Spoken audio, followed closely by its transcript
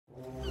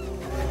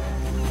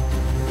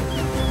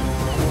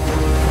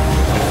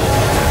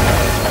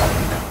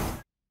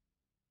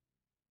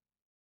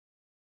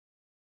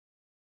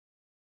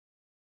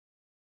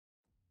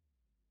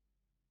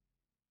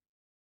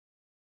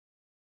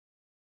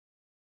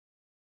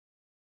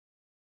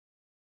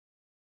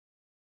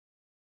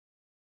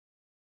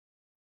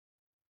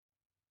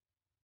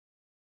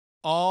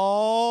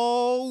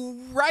Alrighty.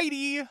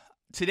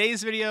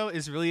 Today's video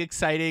is really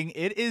exciting.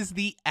 It is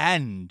the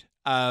end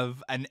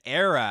of an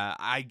era,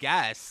 I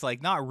guess.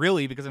 Like, not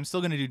really, because I'm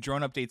still going to do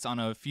drone updates on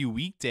a few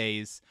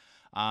weekdays.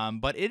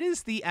 But it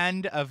is the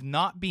end of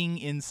not being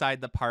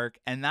inside the park,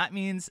 and that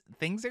means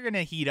things are going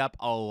to heat up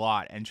a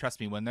lot. And trust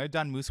me, when they're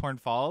done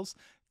Moosehorn Falls,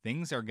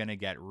 things are going to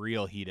get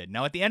real heated.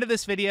 Now, at the end of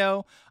this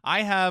video,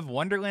 I have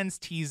Wonderland's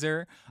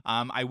teaser.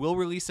 I will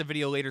release a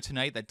video later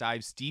tonight that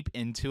dives deep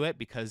into it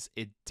because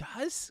it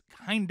does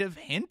kind of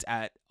hint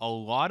at a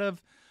lot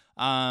of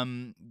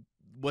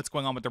what's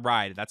going on with the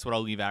ride. That's what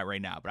I'll leave at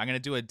right now. But I'm going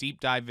to do a deep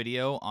dive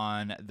video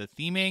on the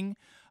theming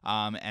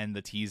and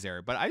the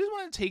teaser. But I just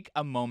want to take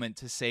a moment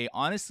to say,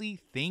 honestly,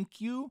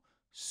 thank you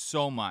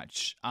so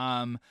much.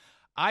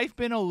 I've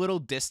been a little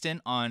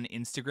distant on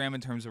Instagram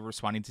in terms of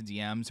responding to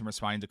DMs and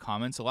responding to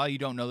comments. A lot of you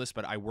don't know this,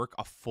 but I work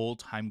a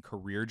full-time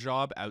career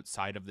job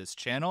outside of this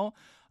channel.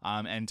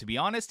 And to be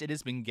honest, it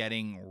has been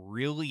getting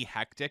really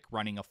hectic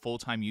running a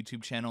full-time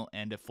YouTube channel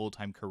and a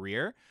full-time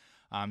career.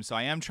 So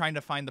I am trying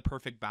to find the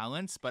perfect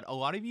balance, but a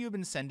lot of you have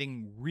been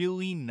sending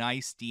really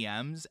nice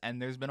DMs,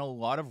 and there's been a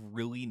lot of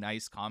really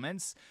nice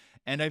comments.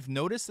 And I've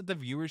noticed that the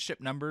viewership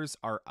numbers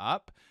are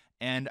up.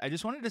 And I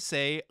just wanted to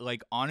say,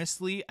 like,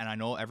 honestly, and I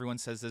know everyone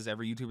says this,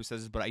 every YouTuber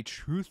says this, but I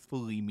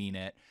truthfully mean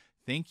it.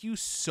 Thank you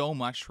so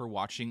much for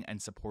watching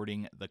and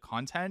supporting the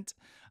content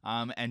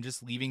and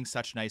just leaving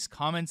such nice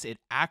comments. It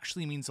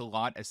actually means a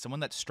lot as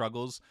someone that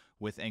struggles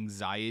with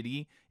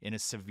anxiety in a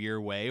severe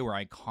way where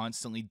I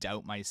constantly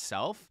doubt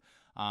myself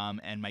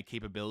and my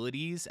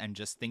capabilities and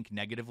just think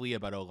negatively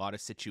about a lot of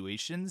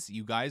situations.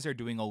 You guys are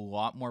doing a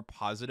lot more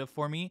positive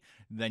for me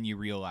than you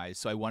realize.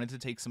 So I wanted to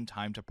take some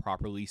time to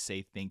properly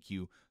say thank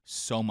you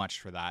so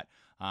much for that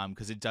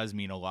because it does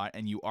mean a lot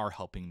and you are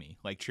helping me,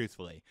 like,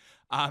 truthfully.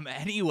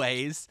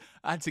 Anyways,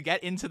 to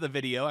get into the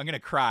video, I'm going to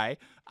cry.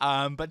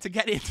 But to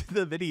get into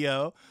the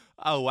video,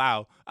 oh,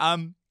 wow.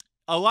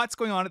 A lot's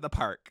going on at the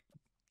park.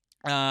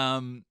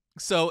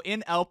 So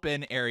in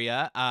Alpen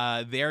area,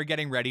 they're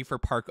getting ready for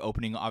park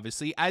opening,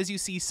 obviously. As you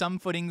see, some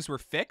footings were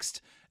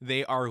fixed.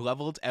 They are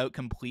leveled out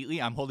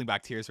completely. I'm holding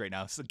back tears right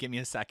now, so give me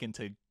a second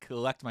to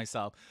collect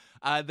myself.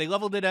 They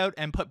leveled it out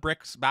and put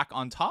bricks back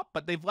on top,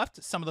 but they've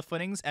left some of the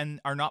footings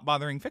and are not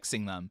bothering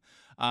fixing them.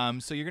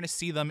 So you're going to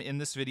see them in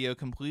this video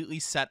completely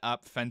set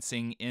up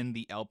fencing in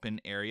the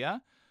Alpen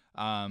area.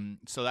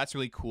 So that's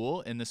really cool.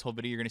 In this whole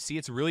video, you're going to see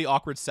it's a really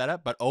awkward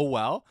setup, but oh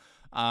well.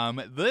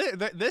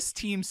 This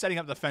team setting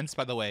up the fence,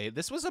 by the way,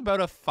 this was about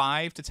a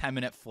 5 to 10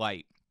 minute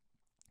flight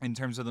in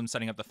terms of them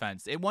setting up the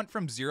fence. It went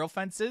from 0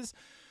 fences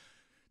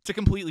to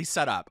completely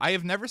set up. I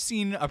have never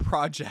seen a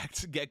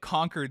project get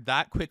conquered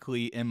that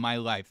quickly in my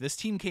life. This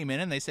team came in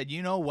and they said,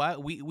 you know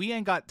what? We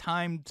ain't got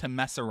time to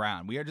mess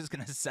around. We are just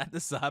going to set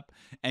this up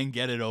and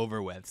get it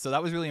over with. So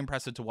that was really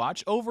impressive to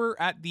watch. Over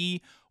at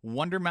the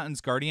Wonder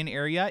Mountains Guardian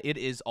area, it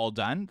is all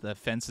done. The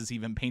fence is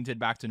even painted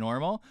back to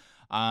normal.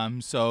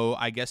 So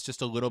I guess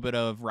just a little bit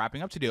of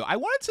wrapping up to do. I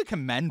wanted to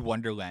commend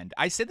Wonderland.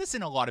 I said this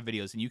in a lot of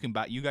videos, and you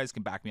guys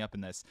can back me up in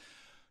this.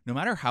 No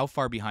matter how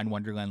far behind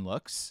Wonderland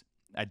looks,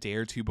 a day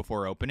or two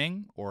before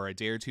opening or a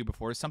day or two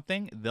before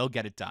something, they'll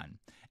get it done.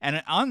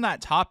 And on that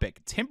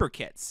topic, Timber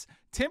Kits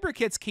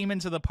came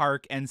into the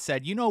park and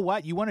said, you know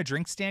what? You want a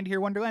drink stand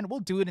here, Wonderland? We'll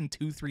do it in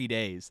 2-3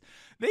 days.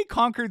 They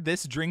conquered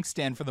this drink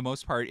stand for the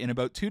most part in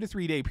about 2 to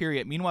 3 day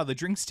period. Meanwhile, the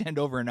drink stand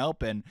over in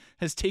Alpen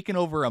has taken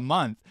over a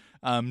month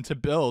to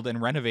build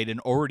and renovate an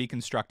already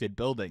constructed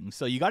building.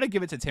 So you got to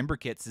give it to Timber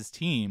Kits'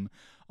 team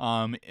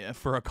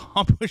for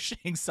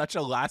accomplishing such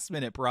a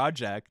last-minute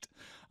project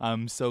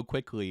so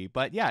quickly.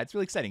 But yeah, it's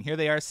really exciting. Here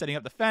they are setting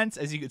up the fence.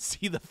 As you can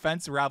see, the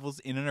fence ravels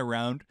in and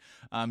around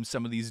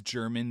some of these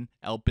German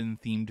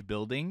Alpen-themed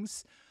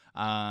buildings.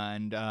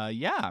 And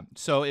yeah,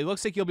 so it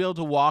looks like you'll be able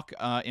to walk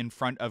in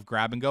front of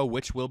Grab and Go,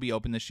 which will be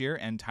open this year,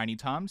 and Tiny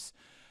Tom's.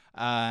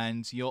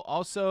 And you'll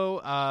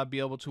also be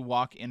able to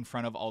walk in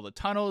front of all the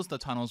tunnels. The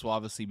tunnels will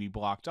obviously be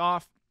blocked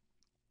off.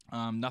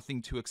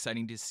 Nothing too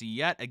exciting to see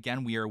yet.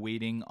 Again, we are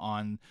waiting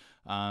on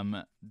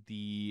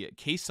the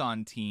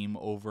Caisson team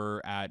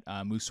over at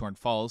Moosehorn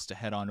Falls to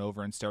head on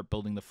over and start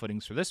building the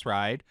footings for this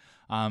ride.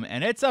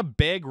 And it's a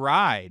big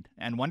ride,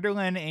 and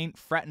Wonderland ain't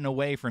fretting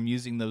away from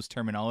using those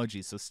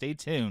terminologies, so stay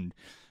tuned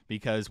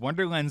because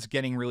Wonderland's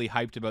getting really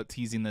hyped about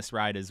teasing this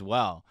ride as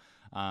well.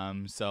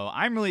 So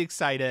I'm really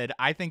excited.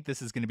 I think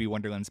this is going to be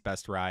Wonderland's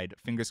best ride.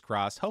 Fingers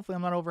crossed. Hopefully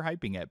I'm not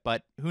overhyping it,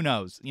 but who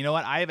knows? You know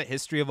what? I have a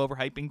history of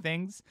overhyping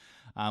things.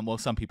 Well,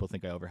 some people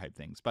think I overhype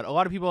things, but a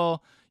lot of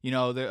people, you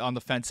know, they're on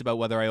the fence about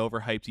whether I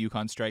overhyped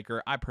Yukon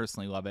Striker. I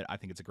personally love it. I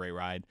think it's a great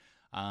ride.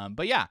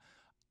 But yeah,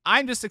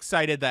 I'm just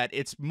excited that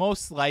it's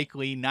most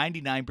likely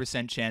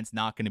 99% chance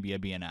not going to be a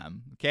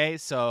B&M. Okay.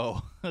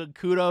 So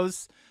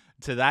kudos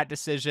to that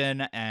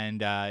decision.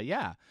 And,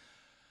 yeah.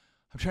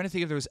 I'm trying to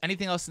think if there was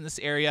anything else in this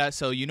area.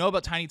 So you know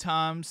about Tiny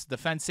Tom's, the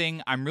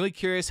fencing. I'm really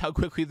curious how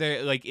quickly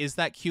they're, like, is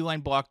that queue line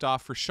blocked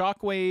off for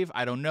Shockwave?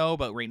 I don't know,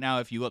 but right now,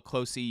 if you look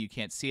closely, you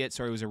can't see it.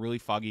 Sorry, it was a really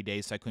foggy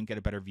day, so I couldn't get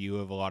a better view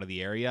of a lot of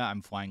the area.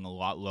 I'm flying a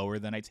lot lower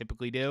than I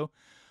typically do.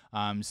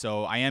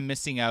 So I am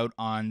missing out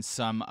on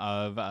some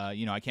of,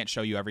 I can't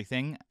show you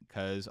everything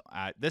because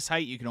at this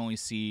height you can only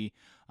see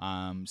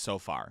so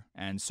far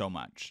and so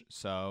much.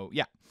 So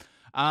yeah.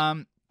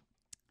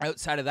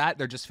 Outside of that,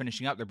 they're just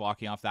finishing up. They're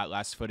blocking off that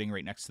last footing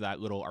right next to that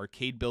little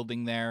arcade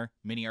building there,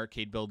 mini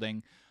arcade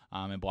building,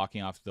 and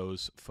blocking off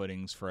those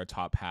footings for a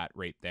top hat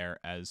right there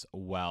as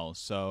well.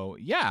 So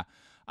yeah,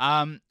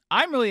 I'm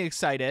really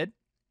excited.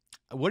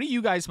 What are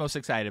you guys most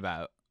excited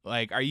about?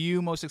 Like, are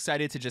you most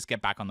excited to just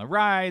get back on the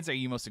rides? Are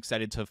you most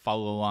excited to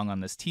follow along on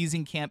this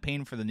teasing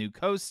campaign for the new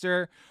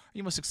coaster? Are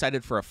you most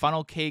excited for a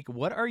funnel cake?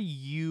 What are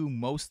you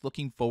most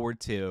looking forward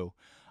to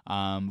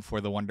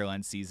for the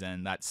Wonderland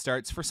season that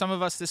starts for some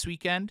of us this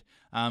weekend,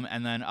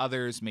 and then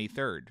others May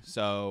 3rd?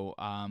 So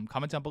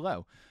comment down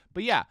below.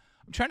 But yeah,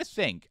 I'm trying to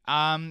think.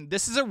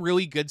 This is a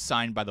really good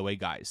sign, by the way,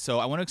 guys. So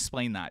I want to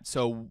explain that.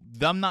 So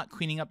them not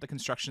cleaning up the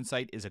construction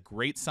site is a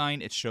great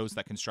sign. It shows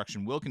that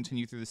construction will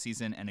continue through the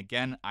season. And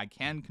again, I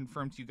can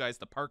confirm to you guys,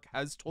 the park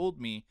has told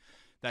me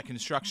that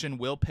construction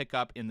will pick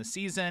up in the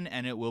season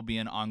and it will be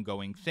an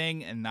ongoing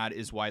thing. And that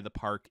is why the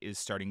park is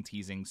starting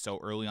teasing so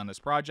early on this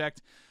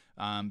project,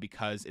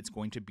 because it's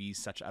going to be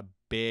such a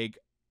big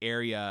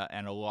area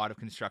and a lot of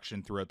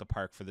construction throughout the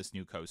park for this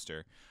new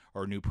coaster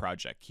or new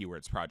project,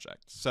 keywords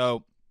project.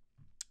 So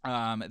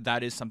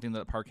that is something that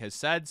the park has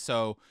said.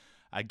 So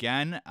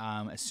again,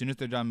 as soon as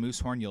they're done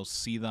Moosehorn, you'll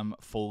see them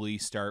fully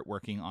start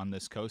working on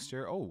this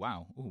coaster. Oh,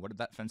 wow. Ooh, what did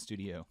that fence do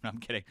to you? No, I'm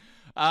kidding.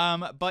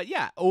 But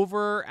yeah,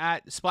 over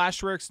at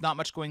Splashworks, not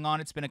much going on.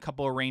 It's been a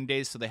couple of rain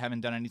days, so they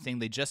haven't done anything.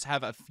 They just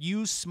have a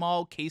few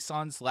small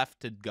caissons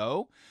left to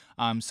go.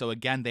 So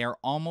again, they are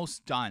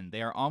almost done.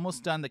 They are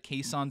almost done. The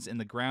caissons in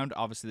the ground.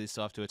 Obviously, they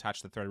still have to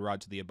attach the thread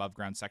rod to the above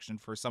ground section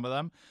for some of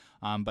them.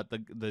 But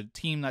the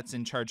team that's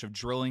in charge of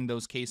drilling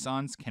those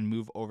caissons can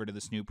move over to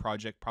this new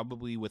project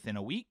probably within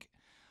a week.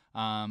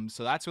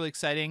 So that's really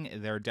exciting.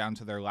 They're down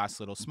to their last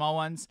little small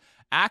ones.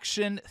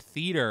 Action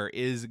Theater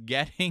is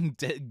getting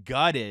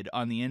gutted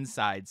on the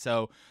inside.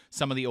 So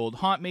some of the old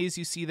haunt maze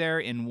you see there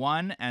in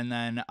one, and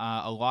then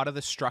a lot of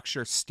the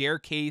structure,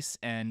 staircase,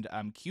 and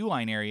queue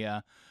line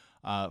area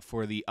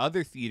for the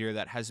other theater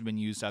that hasn't been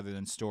used other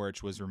than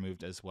storage was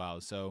removed as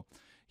well. So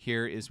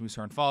here is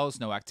Moosehorn Falls.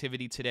 No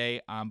activity today,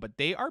 but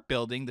they are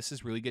building. This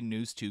is really good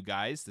news too,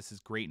 guys. This is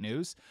great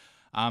news.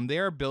 They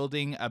are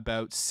building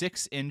about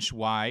 6-inch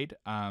wide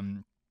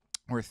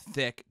or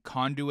thick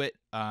conduit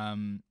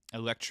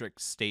electric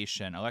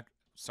station.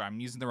 Sorry, I'm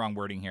using the wrong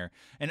wording here.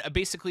 And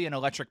basically an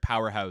electric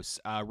powerhouse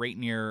right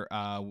near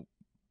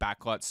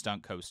Backlot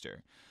Stunt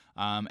Coaster.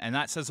 And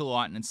that says a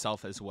lot in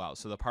itself as well.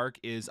 So the park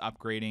is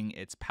upgrading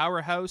its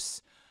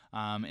powerhouse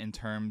in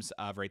terms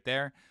of right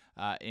there.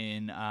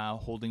 In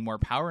holding more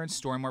power and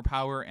storing more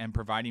power and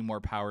providing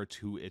more power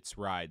to its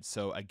rides.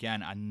 So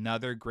again,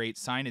 another great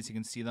sign, as you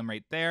can see them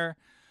right there,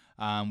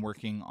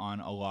 working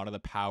on a lot of the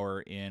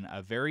power in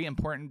a very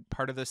important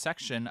part of the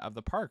section of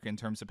the park in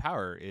terms of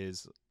power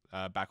is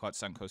Backlot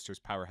Stunt Coaster's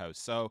powerhouse.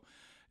 So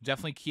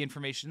definitely key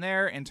information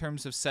there in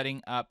terms of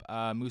setting up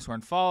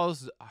Moosehorn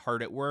Falls.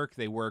 Hard at work.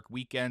 They work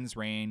weekends,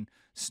 rain,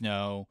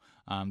 snow,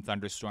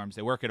 thunderstorms.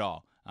 They work it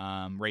all.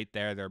 Right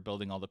there, they're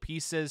building all the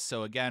pieces.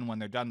 So again, when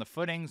they're done the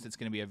footings, it's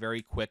going to be a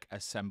very quick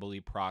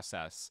assembly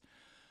process.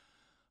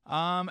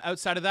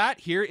 Outside of that,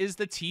 here is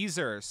the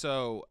teaser.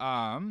 So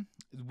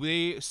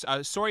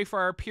sorry for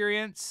our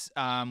appearance.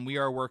 We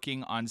are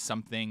working on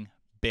something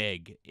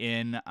big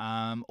in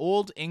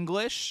Old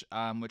English,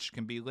 which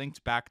can be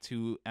linked back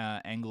to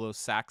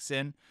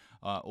Anglo-Saxon,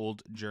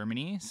 Old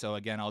Germany. So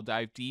again, I'll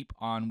dive deep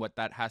on what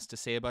that has to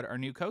say about our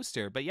new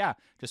coaster. But yeah,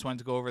 just wanted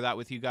to go over that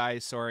with you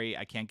guys. Sorry,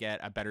 I can't get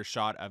a better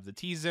shot of the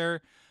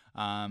teaser,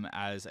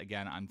 as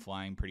again, I'm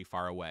flying pretty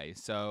far away.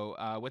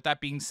 So with that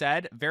being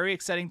said, very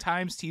exciting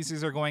times.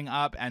 Teasers are going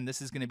up, and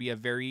this is going to be a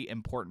very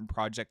important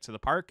project to the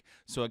park.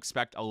 So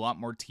expect a lot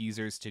more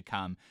teasers to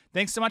come.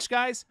 Thanks so much,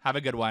 guys. Have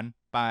a good one.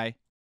 Bye.